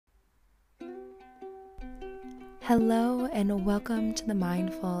Hello and welcome to the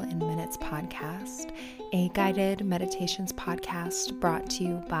Mindful in Minutes podcast, a guided meditations podcast brought to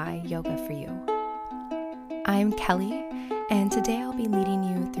you by Yoga for You. I'm Kelly, and today I'll be leading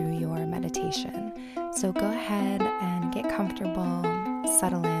you through your meditation. So go ahead and get comfortable,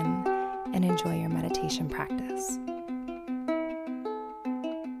 settle in, and enjoy your meditation practice.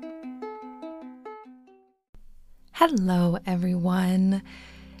 Hello, everyone.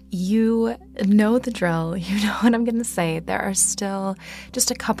 You know the drill. You know what I'm going to say. There are still just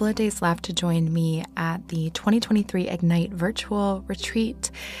a couple of days left to join me at the 2023 Ignite virtual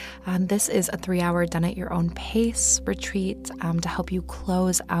retreat. This is a 3-hour done at your own pace retreat to help you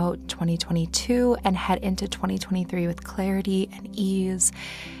close out 2022 and head into 2023 with clarity and ease.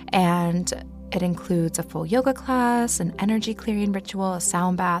 And it includes a full yoga class, an energy clearing ritual, a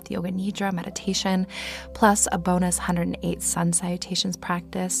sound bath, yoga nidra, meditation, plus a bonus 108 sun salutations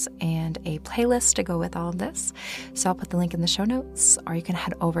practice and a playlist to go with all of this. So I'll put the link in the show notes, or you can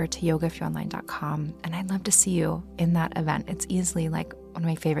head over to yogaforyouonline.com. And I'd love to see you in that event. It's easily like one of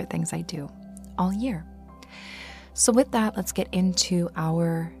my favorite things I do all year. So with that, let's get into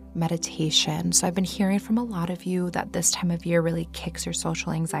our meditation. So I've been hearing from a lot of you that this time of year really kicks your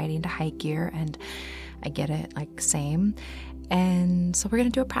social anxiety into high gear, and I get it, like same. And so we're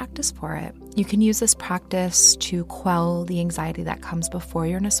going to do a practice for it. You can use this practice to quell the anxiety that comes before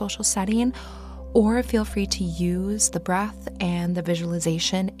you're in a social setting, or feel free to use the breath and the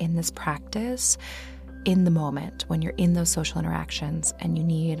visualization in this practice in the moment when you're in those social interactions and you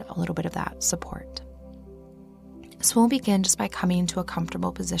need a little bit of that support. So we'll begin just by coming to a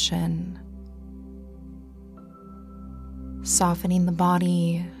comfortable position, softening the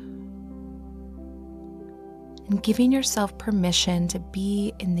body, and giving yourself permission to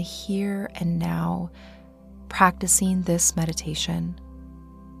be in the here and now, practicing this meditation.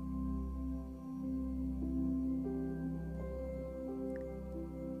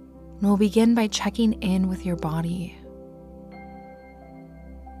 And we'll begin by checking in with your body.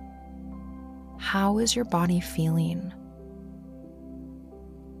 How is your body feeling?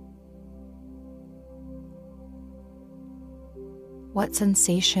 What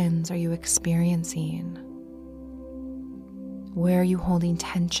sensations are you experiencing? Where are you holding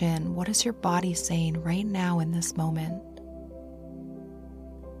tension? What is your body saying right now in this moment?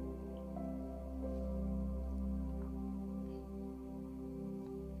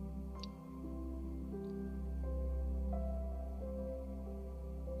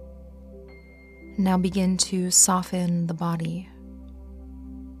 Now begin to soften the body.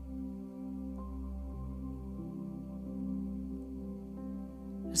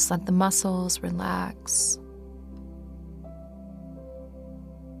 Just let the muscles relax.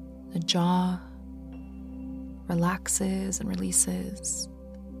 The jaw relaxes and releases.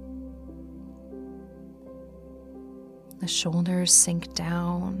 The shoulders sink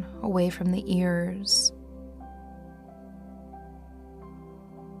down away from the ears.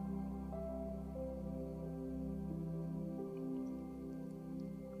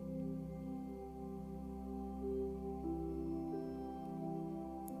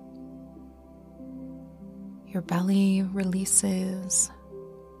 Your belly releases.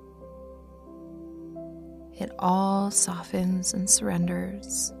 It all softens and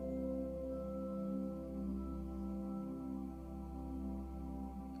surrenders.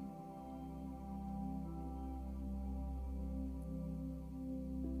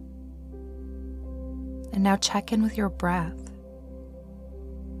 And now check in with your breath.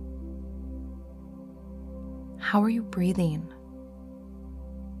 How are you breathing?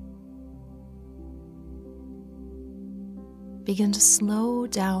 Begin to slow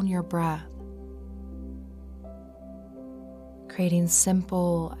down your breath, creating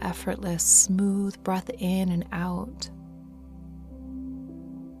simple, effortless, smooth breath in and out.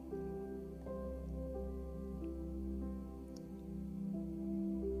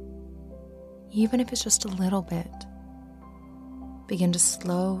 Even if it's just a little bit, begin to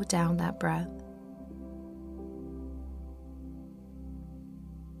slow down that breath.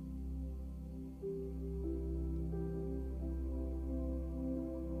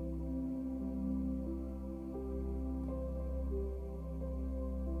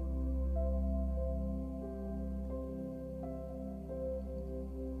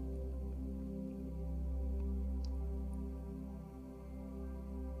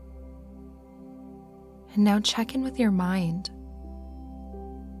 And now check in with your mind.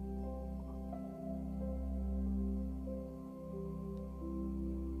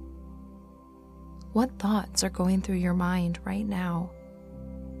 What thoughts are going through your mind right now?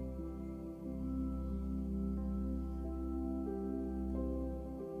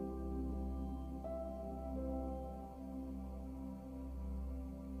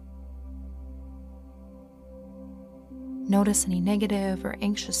 Notice any negative or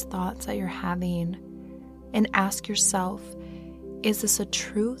anxious thoughts that you're having and ask yourself, is this a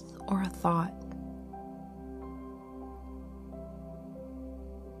truth or a thought?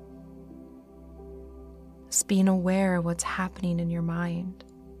 Just being aware of what's happening in your mind.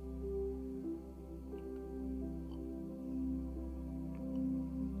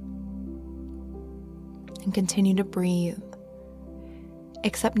 And continue to breathe.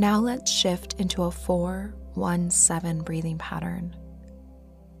 Except now let's shift into a 4-1-7 breathing pattern.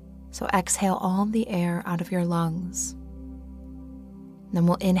 So exhale all the air out of your lungs. Then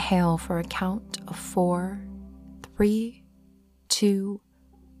we'll inhale for a count of 4, 3, 2,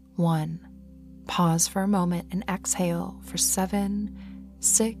 1. Pause for a moment and exhale for 7,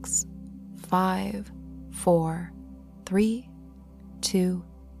 6, 5, 4, 3, 2,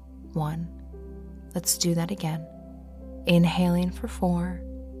 1. Let's do that again. Inhaling for 4,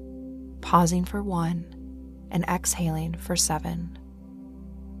 pausing for 1, and exhaling for 7.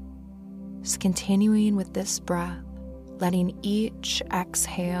 Just continuing with this breath, letting each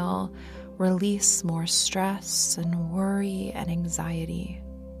exhale release more stress and worry and anxiety.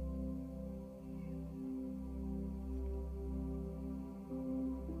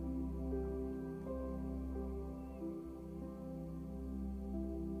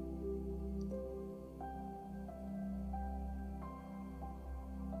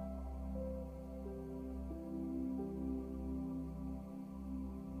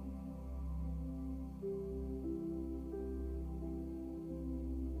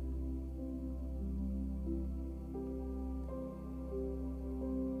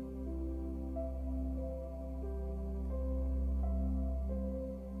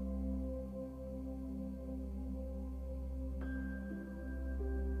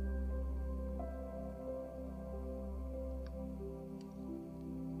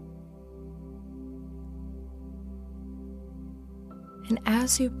 And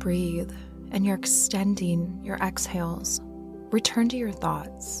as you breathe and you're extending your exhales, return to your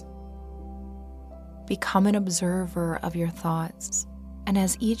thoughts. Become an observer of your thoughts. And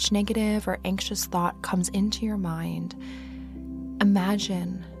as each negative or anxious thought comes into your mind,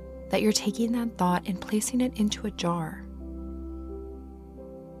 imagine that you're taking that thought and placing it into a jar.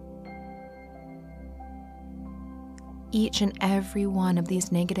 Each and every one of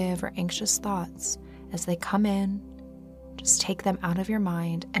these negative or anxious thoughts, as they come in, just take them out of your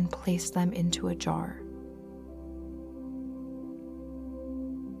mind and place them into a jar.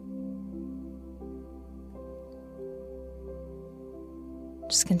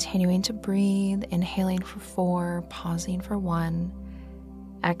 Just continuing to breathe, inhaling for 4, pausing for 1,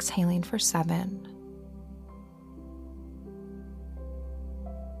 exhaling for 7.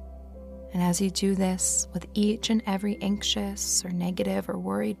 And as you do this with each and every anxious or negative or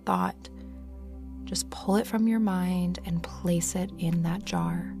worried thought, just pull it from your mind and place it in that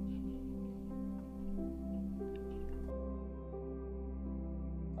jar.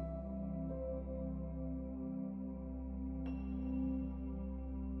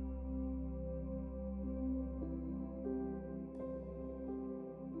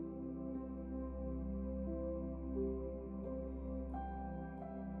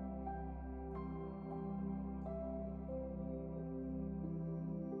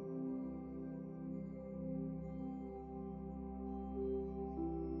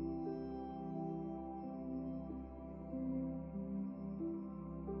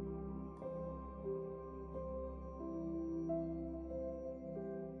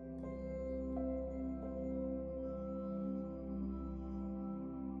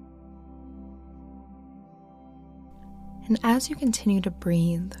 And as you continue to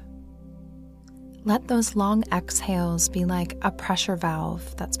breathe, let those long exhales be like a pressure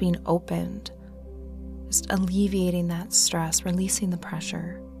valve that's being opened, just alleviating that stress, releasing the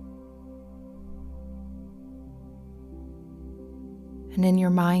pressure. And in your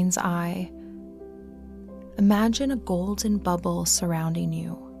mind's eye, imagine a golden bubble surrounding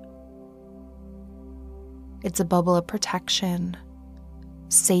you. It's a bubble of protection,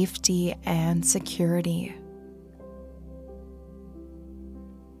 safety, and security.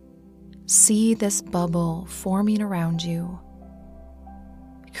 See this bubble forming around you,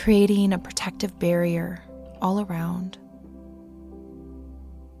 creating a protective barrier all around.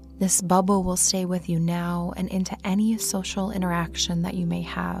 This bubble will stay with you now and into any social interaction that you may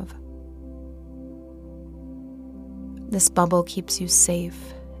have. This bubble keeps you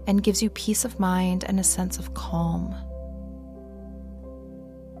safe and gives you peace of mind and a sense of calm.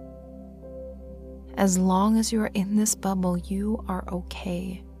 As long as you are in this bubble, you are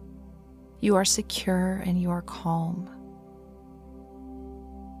okay. You are secure and you are calm.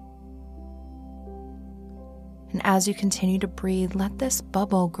 And as you continue to breathe, let this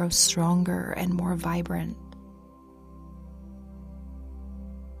bubble grow stronger and more vibrant.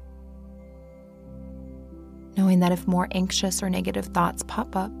 Knowing that if more anxious or negative thoughts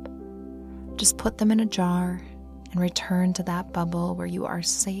pop up, just put them in a jar and return to that bubble where you are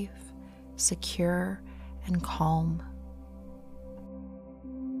safe, secure, and calm.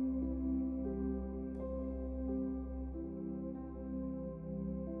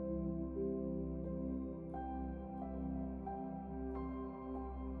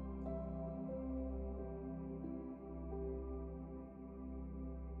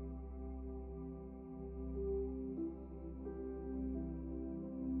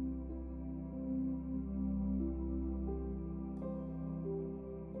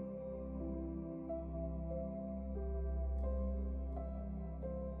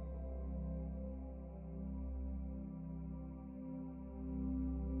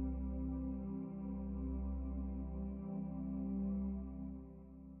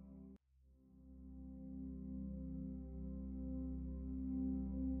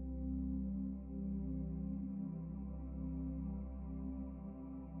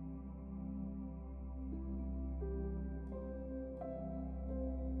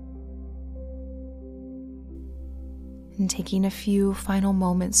 And taking a few final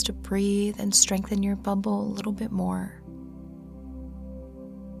moments to breathe and strengthen your bubble a little bit more.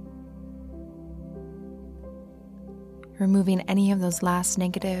 Removing any of those last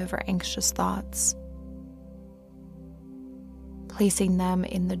negative or anxious thoughts. Placing them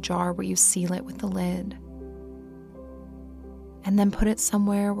in the jar where you seal it with the lid. And then put it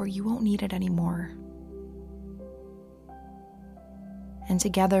somewhere where you won't need it anymore. And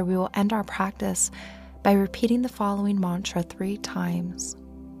together we will end our practice by repeating the following mantra 3 times.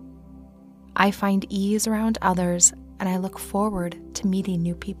 I find ease around others, and I look forward to meeting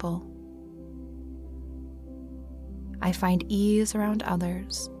new people. I find ease around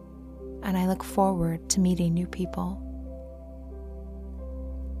others, and I look forward to meeting new people.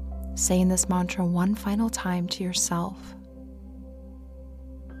 Saying this mantra one final time to yourself.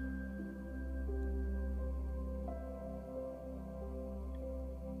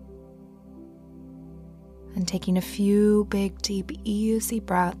 And taking a few big, deep, easy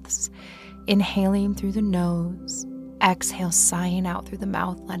breaths, inhaling through the nose, exhale, sighing out through the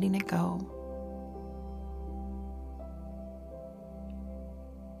mouth, letting it go.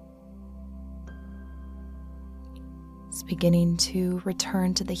 It's beginning to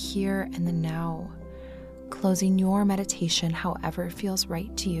return to the here and the now, closing your meditation however feels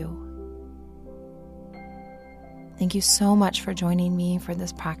right to you. Thank you so much for joining me for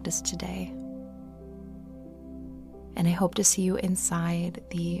this practice today. And I hope to see you inside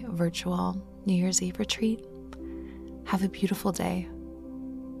the virtual New Year's Eve retreat. Have a beautiful day.